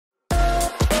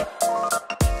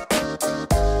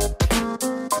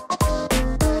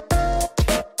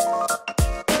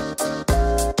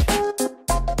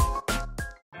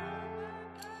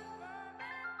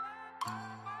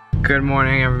Good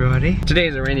morning, everybody. Today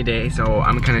is a rainy day, so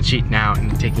I'm kind of cheating out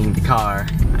and taking the car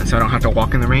so I don't have to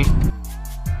walk in the rain.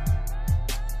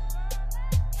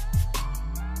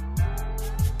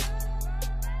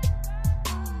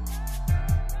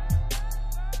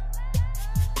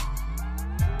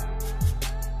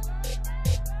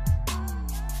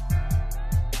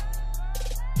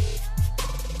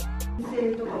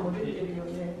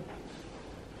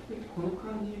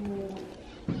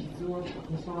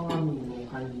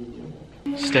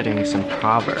 Studying some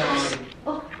proverbs.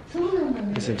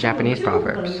 These are Japanese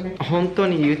proverbs. 本当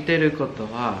に言ってること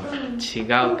は違う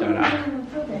から。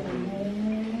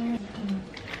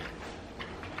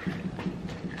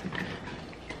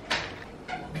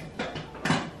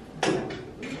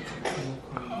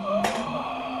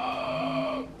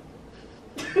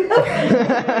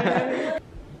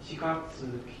4月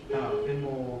来たで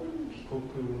も帰国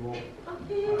を。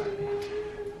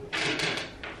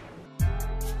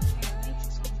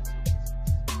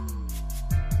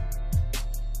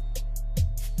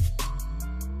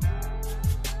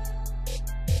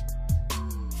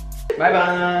Bye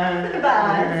bye.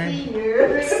 Bye. See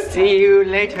you. See you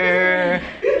later.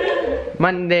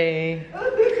 Monday.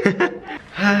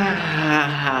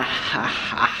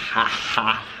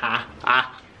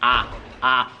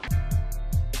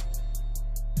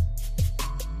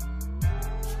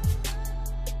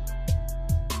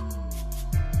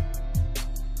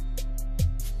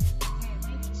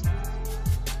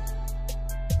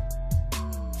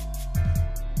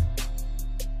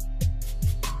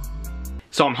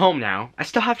 So I'm home now. I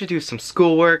still have to do some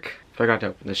schoolwork. Forgot to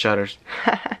open the shutters.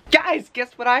 Guys,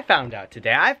 guess what I found out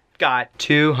today? I've got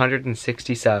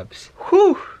 260 subs.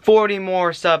 Whew! 40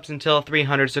 more subs until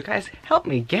 300. So guys, help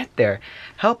me get there.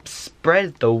 Help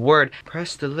spread the word.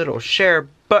 Press the little share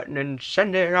button and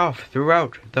send it off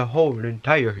throughout the whole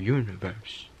entire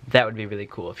universe. That would be really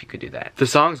cool if you could do that. The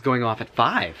song's going off at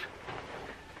 5.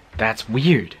 That's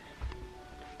weird.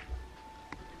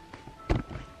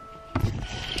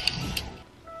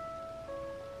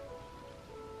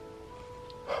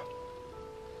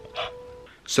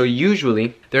 So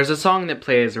usually, there's a song that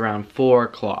plays around 4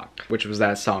 o'clock, which was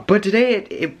that song. But today,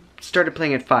 it started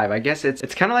playing at 5. I guess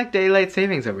it's kind of like daylight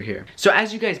savings over here. So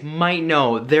as you guys might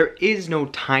know, there is no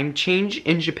time change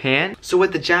in Japan. So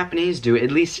what the Japanese do, at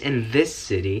least in this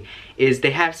city, is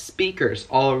they have speakers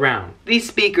all around. These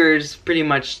speakers pretty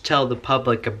much tell the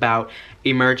public about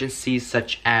emergencies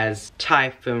such as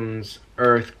typhoons,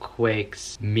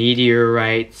 earthquakes,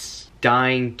 meteorites,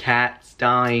 dying cats,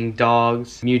 dying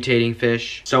dogs, mutating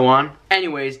fish, so on.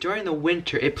 Anyways, during the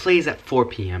winter, it plays at 4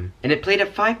 p.m. And it played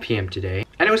at 5 p.m. today.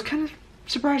 And it was kind of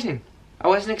surprising. I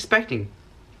wasn't expecting,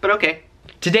 but okay.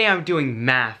 Today I'm doing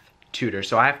math tutor,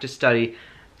 so I have to study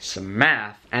some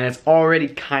math. And it's already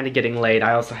kind of getting late.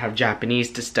 I also have Japanese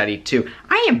to study too.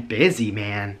 I am busy,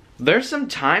 man. There's some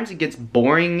times it gets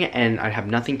boring and I have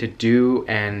nothing to do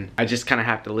and I just kind of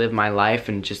have to live my life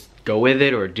and just go with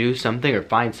it or do something or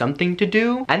find something to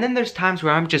do. And then there's times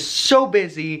where I'm just so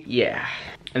busy, yeah.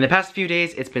 In the past few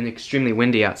days, it's been extremely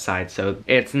windy outside, so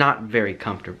it's not very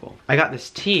comfortable. I got this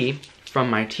tea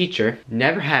from my teacher.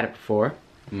 Never had it before.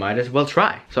 Might as well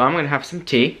try. So I'm gonna have some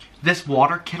tea. This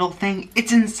water kettle thing,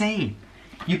 it's insane.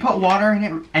 You put water in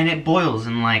it and it boils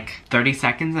in like 30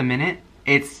 seconds, a minute.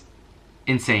 It's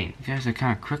insane. You guys are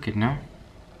kind of crooked, no?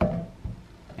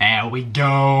 There we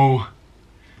go.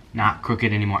 Not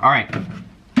crooked anymore. All right.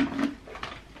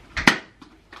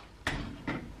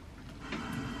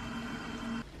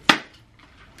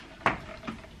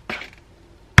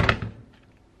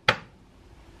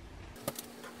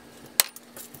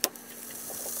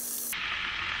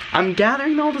 I'm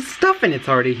gathering all the stuff and it's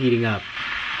already heating up.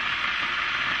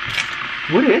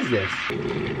 What is this?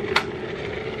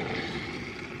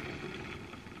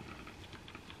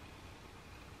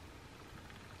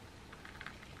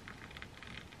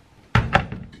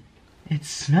 It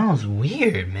smells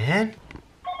weird, man.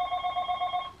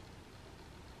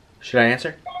 Should I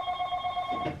answer?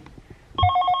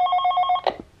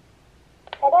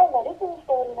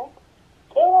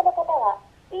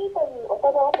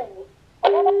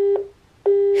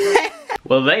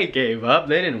 Well, they gave up.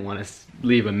 They didn't want to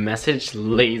leave a message,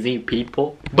 lazy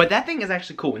people. But that thing is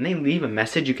actually cool. When they leave a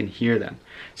message, you can hear them.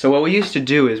 So what we used to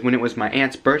do is when it was my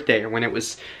aunt's birthday or when it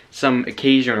was some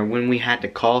occasion or when we had to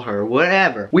call her or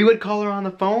whatever, we would call her on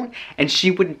the phone and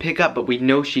she wouldn't pick up, but we'd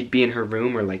know she'd be in her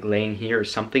room or like laying here or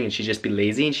something and she'd just be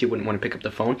lazy and she wouldn't want to pick up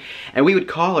the phone. And we would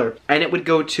call her and it would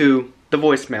go to the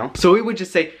voicemail. So we would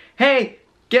just say, "Hey,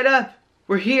 get up,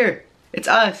 we're here, it's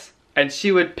us." And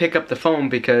she would pick up the phone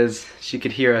because she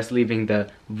could hear us leaving the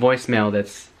voicemail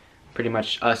that's Pretty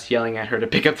much us yelling at her to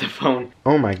pick up the phone.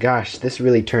 Oh my gosh, this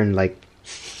really turned like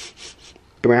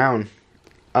brown.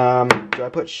 Do I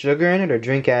put sugar in it or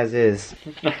drink as is?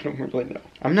 I don't really know.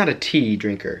 I'm not a tea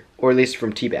drinker, or at least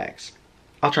from tea bags.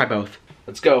 I'll try both.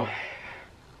 Let's go.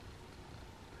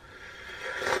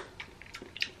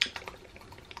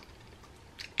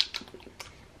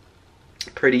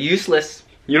 Pretty useless.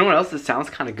 You know what else that sounds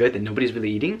kind of good that nobody's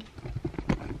really eating?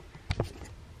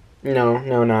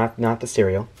 No, not the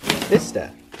cereal. This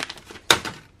stuff.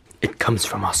 It comes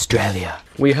from Australia.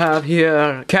 We have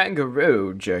here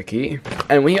kangaroo jerky.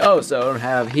 And we also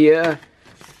have here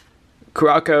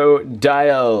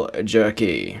crocodile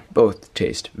jerky. Both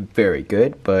taste very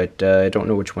good, but I don't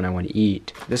know which one I want to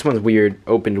eat. This one's weird,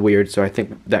 opened weird, so I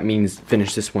think that means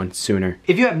finish this one sooner.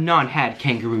 If you have not had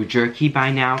kangaroo jerky by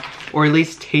now, or at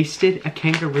least tasted a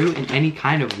kangaroo in any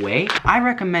kind of way, I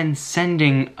recommend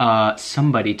sending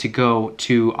somebody to go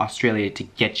to Australia to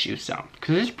get you some,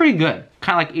 because it's pretty good.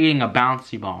 Kind of like eating a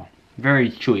bouncy ball. Very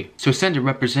chewy. So send a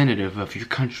representative of your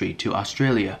country to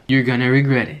Australia. You're gonna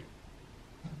regret it.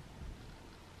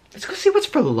 Let's go see what's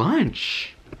for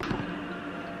lunch.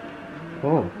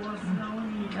 Oh.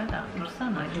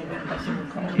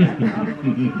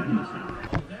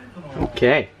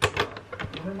 Okay.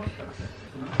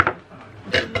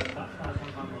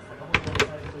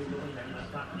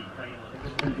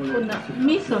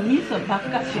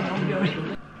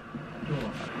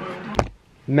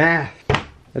 Math.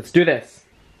 Let's do this.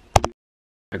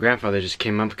 My grandfather just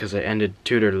came up because I ended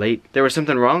tutor late. There was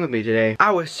something wrong with me today.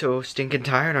 I was so stinking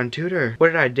tired on tutor. What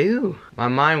did I do? My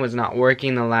mind was not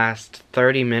working the last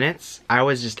 30 minutes. I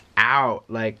was just out.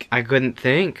 Like, I couldn't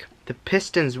think. The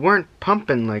pistons weren't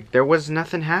pumping. Like, there was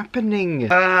nothing happening.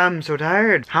 I'm so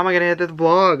tired. How am I gonna edit the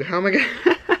vlog? How am I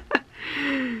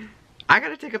gonna... I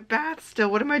gotta take a bath still.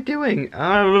 What am I doing?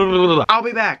 I'll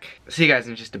be back. See you guys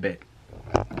in just a bit.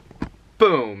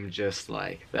 Boom, just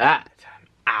like that.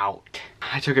 Out.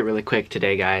 I took it really quick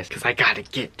today, guys, because I gotta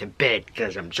get to bed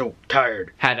because I'm so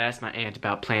tired. Had to ask my aunt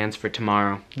about plans for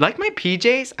tomorrow. Like my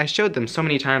PJs, I showed them so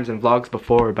many times in vlogs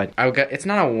before, but it's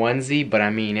not a onesie, but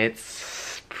I mean,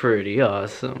 it's pretty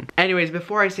awesome. Anyways,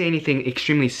 before I say anything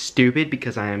extremely stupid,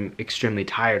 because I am extremely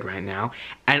tired right now,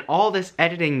 and all this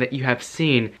editing that you have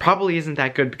seen probably isn't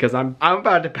that good because I'm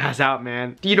about to pass out,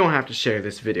 man. You don't have to share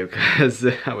this video because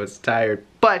I was tired,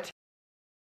 but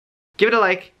give it a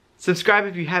like. Subscribe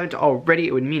if you haven't already,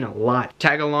 it would mean a lot.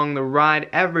 Tag along the ride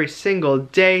every single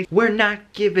day. We're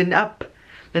not giving up.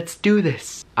 Let's do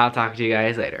this. I'll talk to you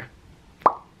guys later.